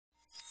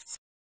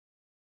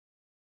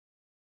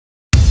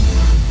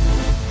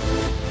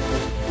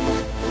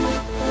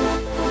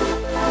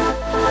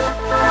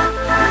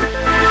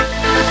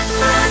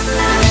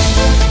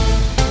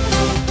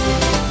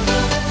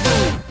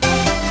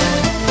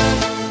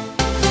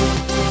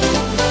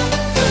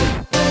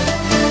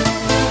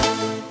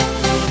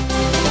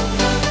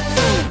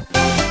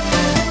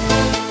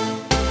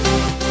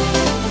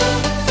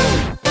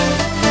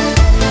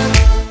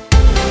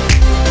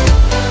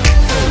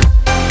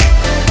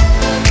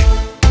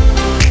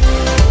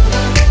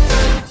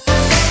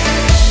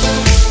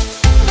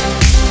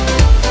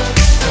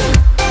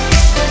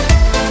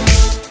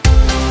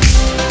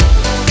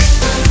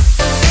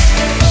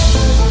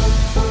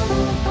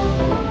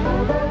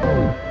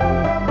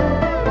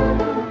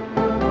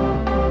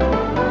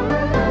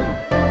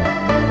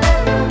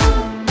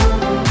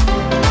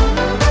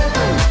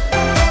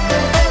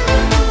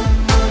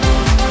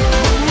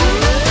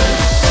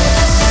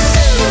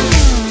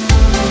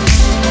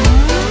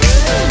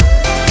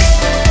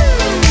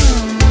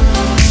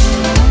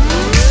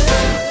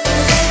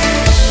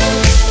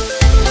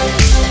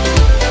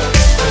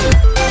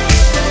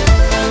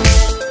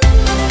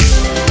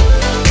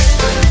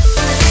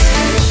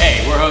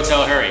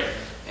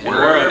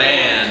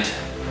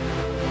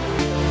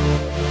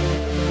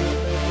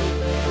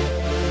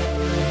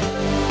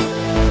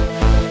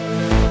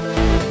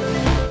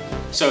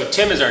So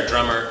Tim is our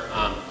drummer,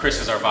 Chris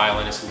is our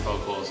violinist and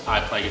vocals, I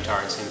play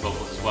guitar and sing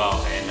vocals as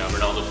well, and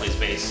Ronaldo plays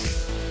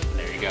bass.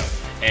 There you go.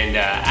 And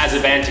as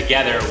a band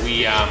together,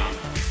 we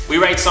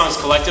write songs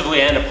collectively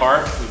and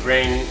apart. We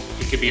bring,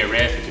 it could be a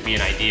riff, it could be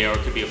an idea, or it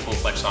could be a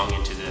full-fledged song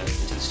into the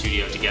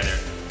studio together.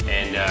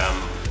 And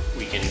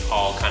we can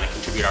all kind of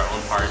contribute our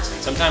own parts.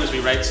 And sometimes we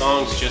write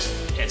songs just,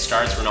 it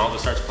starts, Ronaldo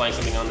starts playing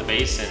something on the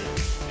bass, and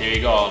there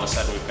you go, all of a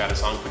sudden we've got a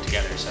song put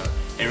together. So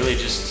it really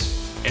just,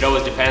 it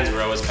always depends.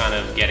 We're always kind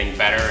of getting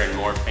better and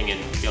morphing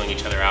and feeling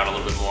each other out a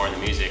little bit more in the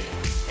music,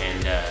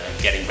 and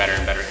getting better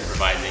and better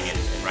improvising and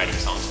writing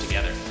songs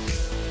together.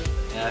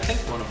 Yeah, I think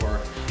one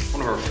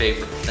of our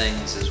favorite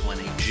things is when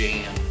a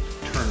jam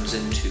turns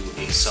into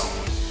a song.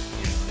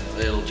 You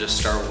know, it'll just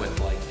start with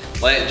like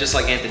just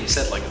like Anthony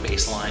said, like a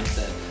bass line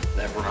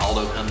that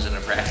Ronaldo comes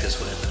into practice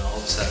with, and all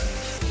of a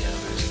sudden, you know,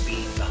 there's a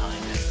beat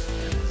behind it,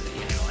 and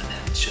you know, and then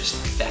it's just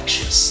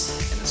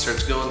infectious, and it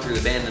starts going through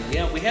the band. And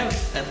yeah, we have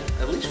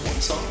at least one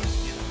song.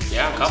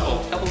 Yeah, a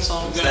couple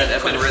songs that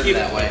have been written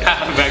that way.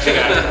 We've actually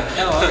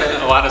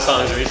got a lot of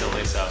songs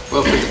recently. So.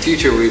 Well, for the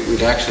future,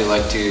 we'd actually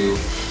like to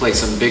play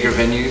some bigger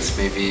venues,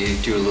 maybe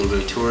do a little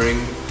bit of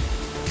touring,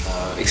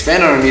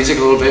 expand on our music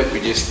a little bit.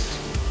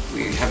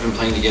 We have been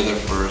playing together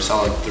for a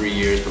solid 3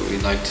 years, but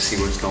we'd like to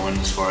see what's going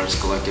as far as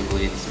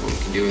collectively, what we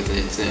can do with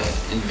it. It's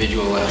an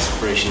individual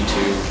aspiration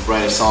to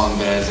write a song,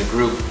 but as a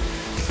group,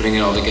 putting it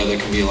all together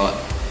can be a lot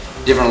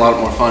different, a lot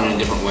more fun in a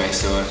different way.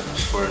 So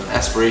as for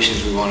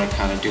aspirations, we want to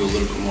kind of do a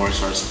little bit more as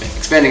far as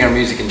expanding our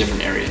music in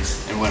different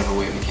areas in whatever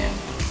way we can.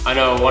 I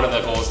know one of the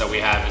goals that we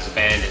have as a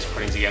band is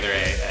putting together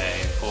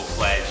a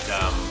full-fledged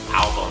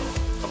album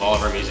of all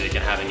of our music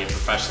and having it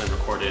professionally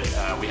recorded.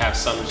 We have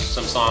some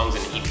songs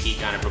and EP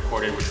kind of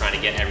recorded. We're trying to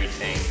get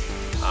everything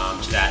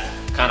to that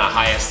kind of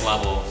highest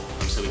level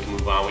so we can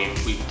move on.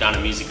 We've done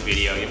a music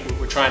video.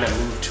 We're trying to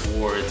move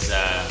towards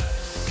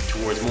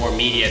more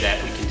media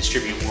that we can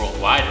distribute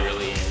worldwide,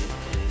 really. And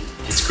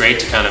it's great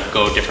to kind of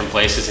go different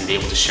places and be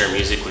able to share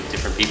music with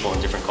different people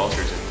and different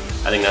cultures.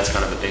 And I think that's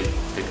kind of a big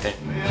thing.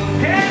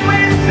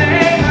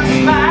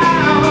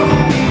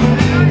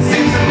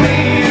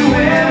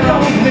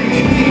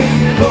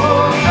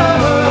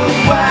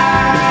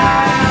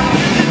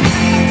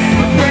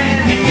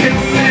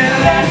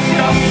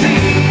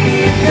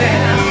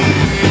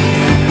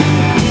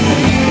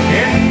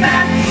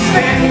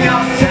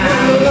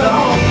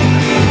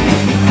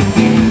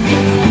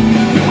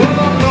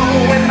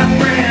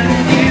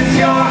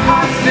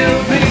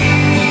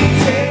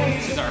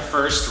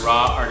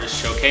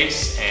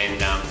 Showcase,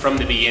 and from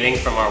the beginning,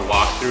 from our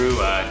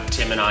walkthrough,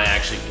 Tim and I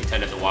actually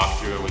attended the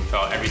walkthrough, and we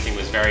felt everything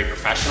was very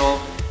professional.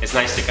 It's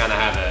nice to kind of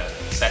have a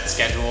set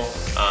schedule,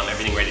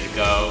 everything ready to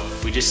go.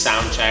 We just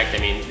sound checked. I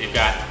mean, they've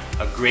got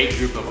a great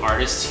group of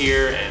artists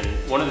here, and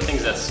one of the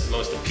things that's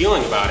most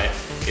appealing about it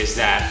is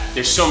that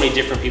there's so many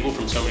different people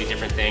from so many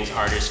different things: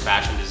 artists,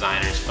 fashion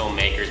designers,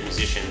 filmmakers,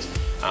 musicians.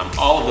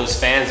 All of those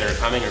fans that are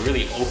coming are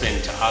really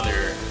open to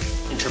other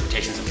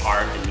interpretations of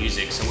art and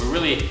music. So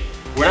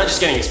we're not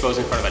just getting exposed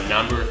in front of a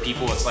number of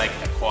people, it's like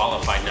a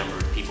qualified number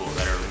of people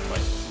that are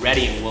like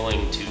ready and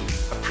willing to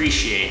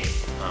appreciate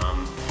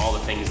all the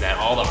things that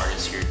all the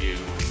artists here do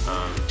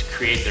to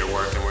create their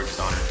work, and we're just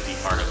honored to be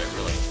part of it,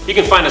 really. You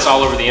can find us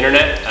all over the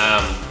internet.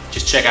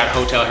 Just check out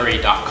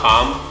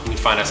hotelhurry.com. You can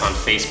find us on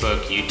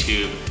Facebook,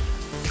 YouTube,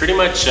 pretty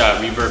much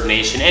Reverb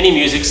Nation, any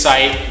music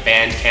site,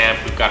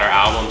 Bandcamp. We've got our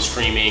album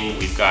streaming.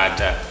 We've got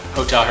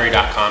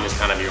hotelhurry.com is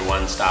kind of your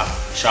one-stop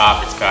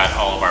shop. It's got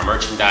all of our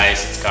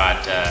merchandise. It's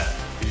got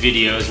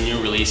videos,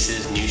 new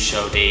releases, new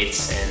show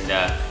dates,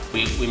 and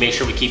we make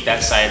sure we keep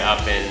that site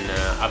up and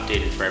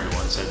updated for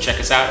everyone. So check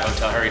us out,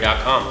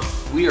 hotelhurry.com.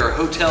 We are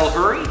Hotel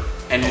Hurry,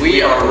 and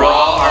we are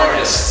Raw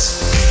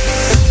Artists.